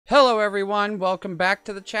Hello everyone, welcome back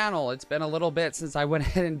to the channel. It's been a little bit since I went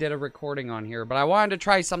ahead and did a recording on here, but I wanted to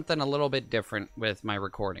try something a little bit different with my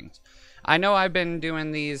recordings. I know I've been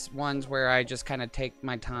doing these ones where I just kind of take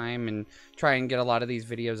my time and try and get a lot of these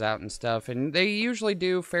videos out and stuff, and they usually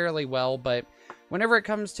do fairly well, but whenever it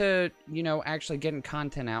comes to, you know, actually getting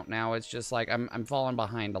content out now, it's just like I'm falling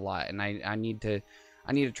behind a lot, and I need to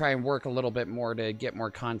try and work a little bit more to get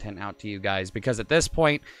more content out to you guys, because at this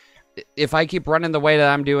point, if I keep running the way that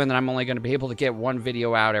I'm doing, then I'm only going to be able to get one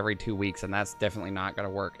video out every 2 weeks, and that's definitely not going to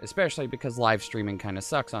work, especially because live streaming kind of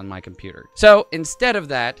sucks on my computer. So instead of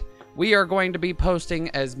that, we are going to be posting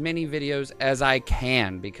as many videos as I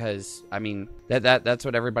can, because I mean that's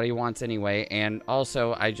what everybody wants anyway. And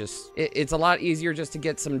also it's a lot easier just to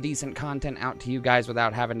get some decent content out to you guys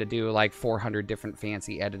without having to do like 400 different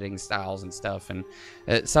fancy editing styles and stuff. And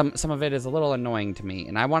some of it is a little annoying to me,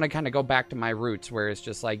 and I want to kind of go back to my roots, where it's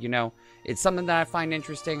just like, you know, it's something that I find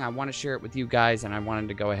interesting, I want to share it with you guys, and I wanted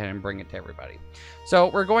to go ahead and bring it to everybody. So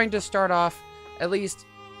we're going to start off at least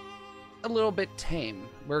a little bit tame.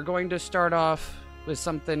 We're going to start off with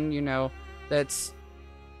something, you know, that's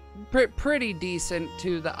pretty decent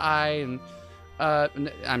to the eye, and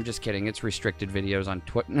I'm just kidding, it's restricted videos on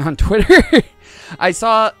Twitter. I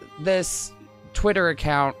saw this Twitter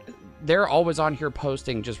account, they're always on here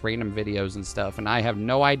posting just random videos and stuff, and I have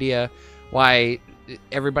no idea why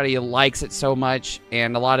everybody likes it so much,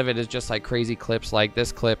 and a lot of it is just like crazy clips. Like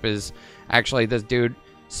this clip is actually this dude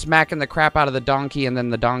smacking the crap out of the donkey, and then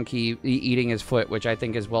the donkey eating his foot, which I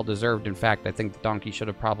think is well deserved. In fact, I think the donkey should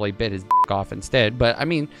have probably bit his dick off instead, but I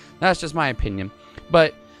mean, that's just my opinion.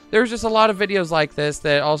 But there's just a lot of videos like this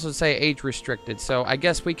that also say age restricted, so I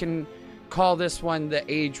guess we can call this one the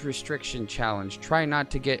age restriction challenge. Try not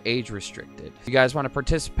to get age restricted. If you guys want to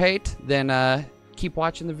participate, then keep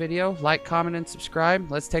watching the video, like, comment, and subscribe.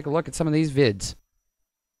 Let's take a look at some of these vids.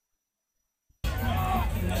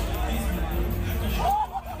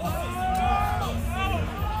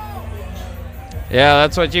 Yeah,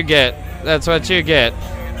 that's what you get. That's what you get.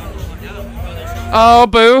 Oh,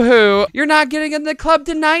 boo-hoo. You're not getting in the club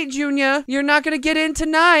tonight, Junior. You're not going to get in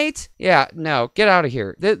tonight. Yeah, no, get out of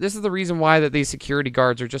here. This is the reason why that these security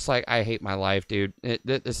guards are just like, I hate my life, dude.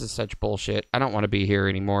 This is such bullshit. I don't want to be here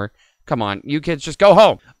anymore. Come on, you kids just go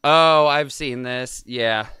home. Oh, I've seen this.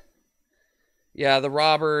 Yeah. Yeah, the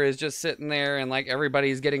robber is just sitting there, and like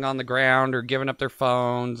everybody's getting on the ground or giving up their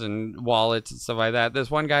phones and wallets and stuff like that.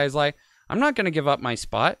 This one guy's like, I'm not going to give up my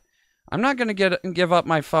spot. I'm not going to give up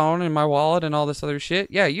my phone and my wallet and all this other shit.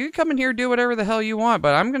 Yeah, you can come in here, do whatever the hell you want,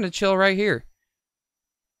 but I'm going to chill right here.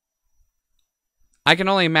 I can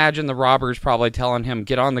only imagine the robbers probably telling him,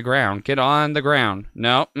 get on the ground, get on the ground.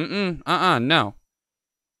 No, no.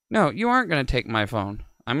 No, you aren't going to take my phone.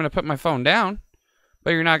 I'm going to put my phone down,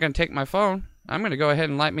 but you're not going to take my phone. I'm going to go ahead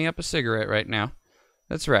and light me up a cigarette right now.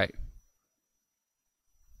 That's right.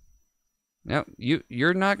 No,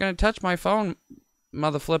 you're not going to touch my phone,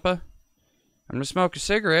 mother flipper. I'm going to smoke a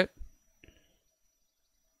cigarette.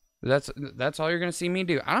 That's all you're going to see me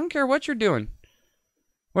do. I don't care what you're doing.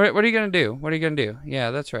 What are you going to do? What are you going to do?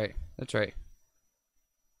 Yeah, that's right. That's right.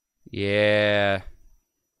 Yeah.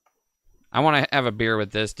 I want to have a beer with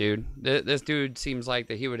this dude. This dude seems like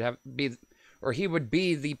that he would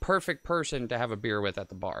be the perfect person to have a beer with at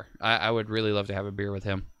the bar. I would really love to have a beer with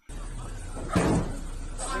him.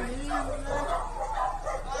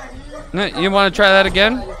 You want to try that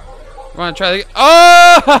again? You want to try that again?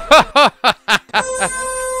 Oh!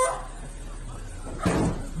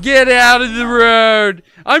 Get out of the road!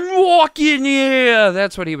 I'm walking here!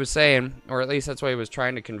 That's what he was saying. Or at least that's what he was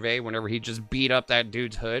trying to convey whenever he just beat up that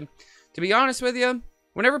dude's hood. To be honest with you,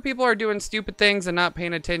 whenever people are doing stupid things and not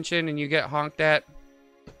paying attention and you get honked at,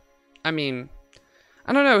 I mean,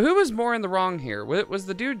 I don't know, who was more in the wrong here? Was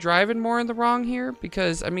the dude driving more in the wrong here?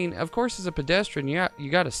 Because, I mean, of course as a pedestrian,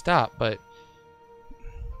 you got to stop, but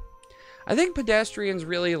I think pedestrians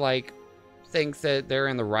really, like, think that they're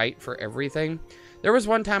in the right for everything. There was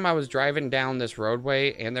one time I was driving down this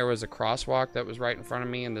roadway, and there was a crosswalk that was right in front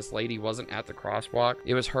of me, and this lady wasn't at the crosswalk.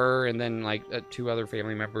 It was her and then, like, 2 other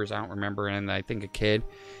family members, I don't remember, and I think a kid.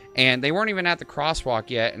 And they weren't even at the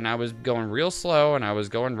crosswalk yet, and I was going real slow, and I was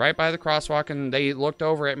going right by the crosswalk, and they looked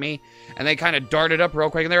over at me, and they kind of darted up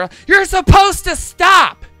real quick, and they were like, "You're supposed to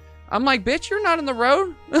stop!" I'm like, bitch, you're not in the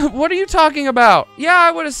road? What are you talking about? Yeah,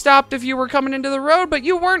 I would have stopped if you were coming into the road, but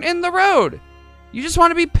you weren't in the road. You just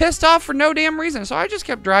want to be pissed off for no damn reason. So I just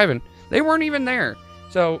kept driving. They weren't even there.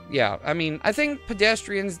 So, yeah, I mean, I think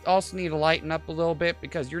pedestrians also need to lighten up a little bit,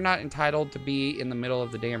 because you're not entitled to be in the middle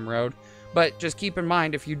of the damn road. But just keep in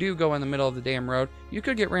mind, if you do go in the middle of the damn road, you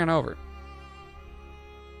could get ran over.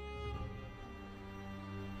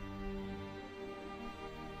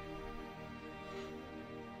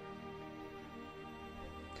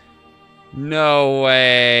 No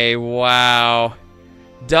way. Wow.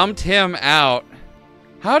 Dumped him out.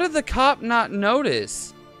 How did the cop not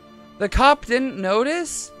notice? The cop didn't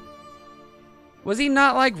notice? Was he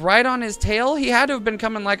not, like, right on his tail? He had to have been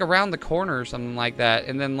coming, like, around the corner or something like that.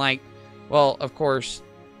 And then, like, well, of course,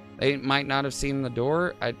 they might not have seen the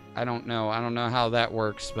door. I don't know. I don't know how that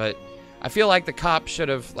works. But I feel like the cop should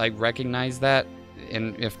have, like, recognized that.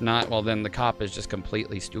 And if not, well, then the cop is just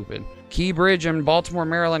completely stupid. Key Bridge in Baltimore,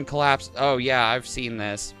 Maryland collapsed. Oh, yeah, I've seen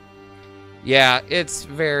this. Yeah, it's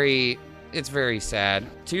very sad.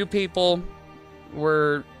 2 people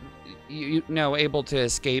were, able to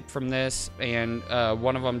escape from this, and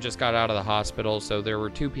one of them just got out of the hospital, so there were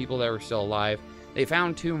 2 people that were still alive. They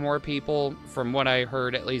found 2 more people, from what I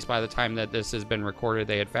heard, at least by the time that this has been recorded.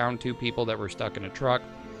 They had found 2 people that were stuck in a truck,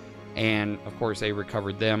 and of course they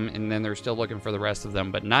recovered them, and then they're still looking for the rest of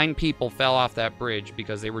them. But 9 people fell off that bridge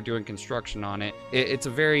because they were doing construction on it. It's a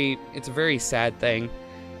very sad thing.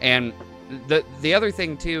 And the other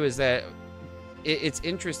thing too is that it's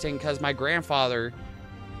interesting because my grandfather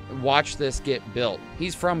watched this get built.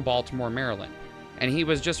 He's from Baltimore, Maryland, and he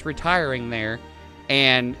was just retiring there,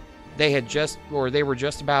 and they were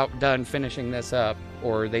just about done finishing this up,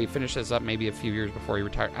 or they finished this up maybe a few years before he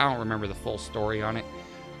retired. I don't remember the full story on it,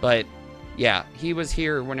 but yeah, he was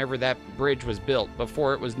here whenever that bridge was built,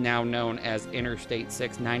 before it was now known as Interstate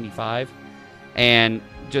 695, and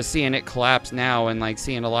just seeing it collapse now and like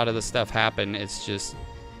seeing a lot of the stuff happen,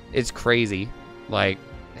 it's crazy. Like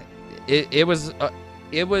it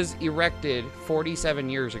was erected 47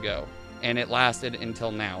 years ago, and it lasted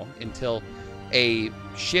until now, until a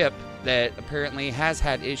ship that apparently has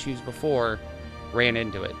had issues before ran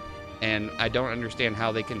into it. And I don't understand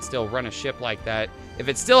how they can still run a ship like that if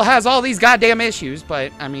it still has all these goddamn issues.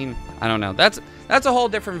 But I mean, I don't know. That's a whole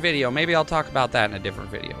different video. Maybe I'll talk about that in a different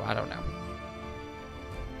video. I don't know.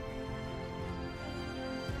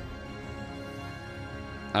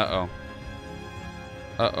 Uh-oh.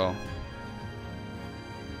 Uh-oh.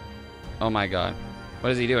 Oh my god.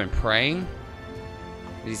 What is he doing? Praying?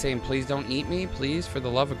 Is he saying, please don't eat me? Please, for the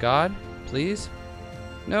love of God? Please?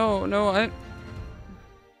 No,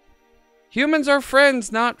 Humans are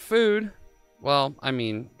friends, not food. Well, I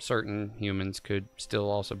mean, certain humans could still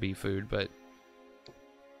also be food, but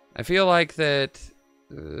I feel like that...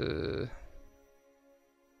 oh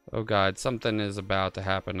god, something is about to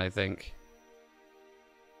happen, I think.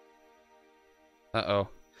 Uh-oh.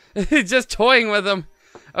 Just toying with him.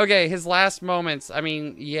 Okay, his last moments. I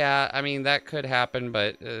mean, yeah, I mean, that could happen,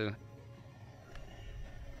 but...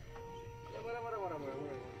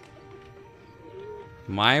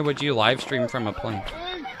 Why would you live stream from a plane?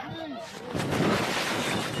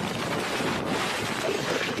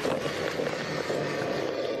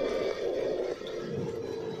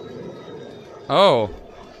 Oh.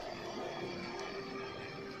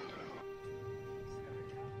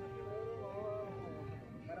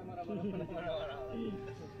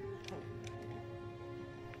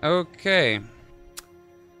 Okay.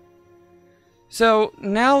 So,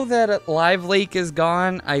 now that Live Leak is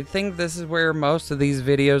gone, I think this is where most of these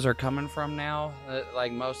videos are coming from now.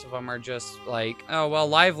 Like, most of them are just like, oh, well,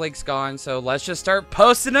 Live Leak's gone, so let's just start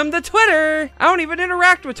posting them to Twitter! I don't even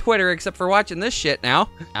interact with Twitter except for watching this shit now.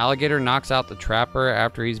 Alligator knocks out the trapper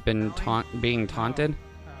after he's been being taunted.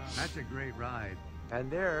 That's a great ride. And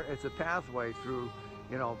there, it's a pathway through,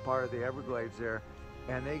 you know, part of the Everglades there.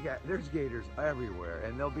 And there's gators everywhere,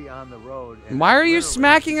 and they'll be on the road. And why are you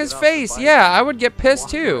smacking his face? Yeah, I would get pissed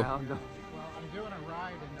too. Well, I'm doing a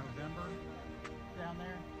ride in November down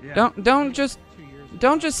there. Yeah.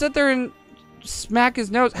 Don't just sit there and smack his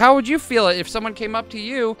nose. How would you feel it if someone came up to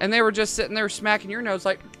you and they were just sitting there smacking your nose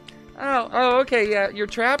like, oh, okay, yeah, you're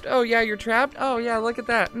trapped. Oh yeah, you're trapped. Oh yeah, look at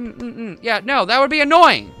that. Yeah, no, that would be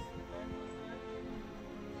annoying.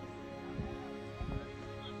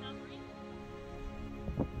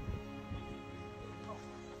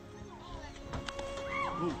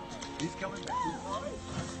 He's coming back.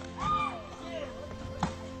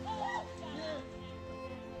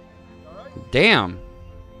 Damn.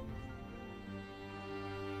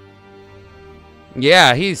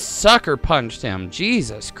 Yeah, he sucker punched him.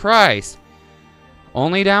 Jesus Christ.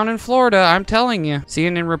 Only down in Florida, I'm telling you.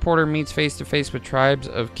 CNN reporter meets face to face with tribes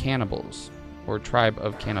of cannibals. Or tribe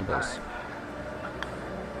of cannibals.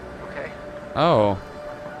 Okay. Oh.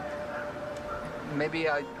 Maybe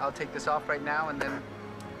I'll take this off right now and then...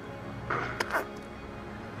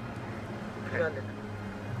 Okay.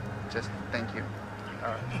 Just thank you. All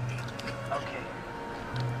right. Okay.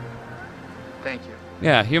 Thank you.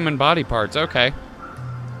 Yeah, human body parts. Okay.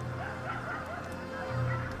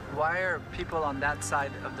 Why are people on that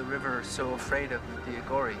side of the river so afraid of the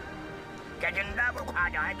Agori?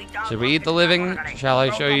 Should we eat the living? Shall I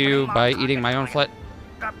show you by eating my own flesh?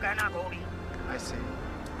 I see.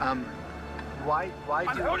 Why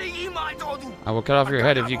do... I will cut off your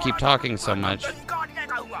head if you keep talking so much.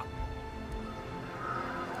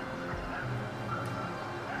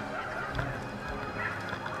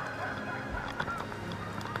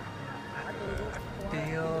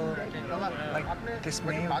 feel like this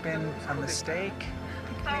may have been a mistake.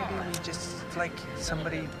 Maybe we just, like,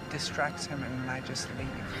 somebody distracts him and I just leave.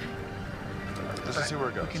 Just to see where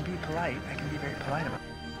it goes. We can be polite. I can be very polite about it.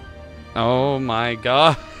 Oh my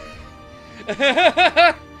god.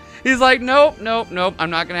 He's like, nope, nope, nope.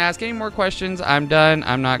 I'm not going to ask any more questions. I'm done.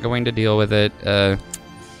 I'm not going to deal with it.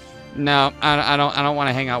 No, I don't want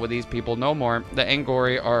to hang out with these people no more. The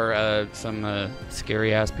Angori are some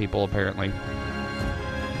scary ass people apparently.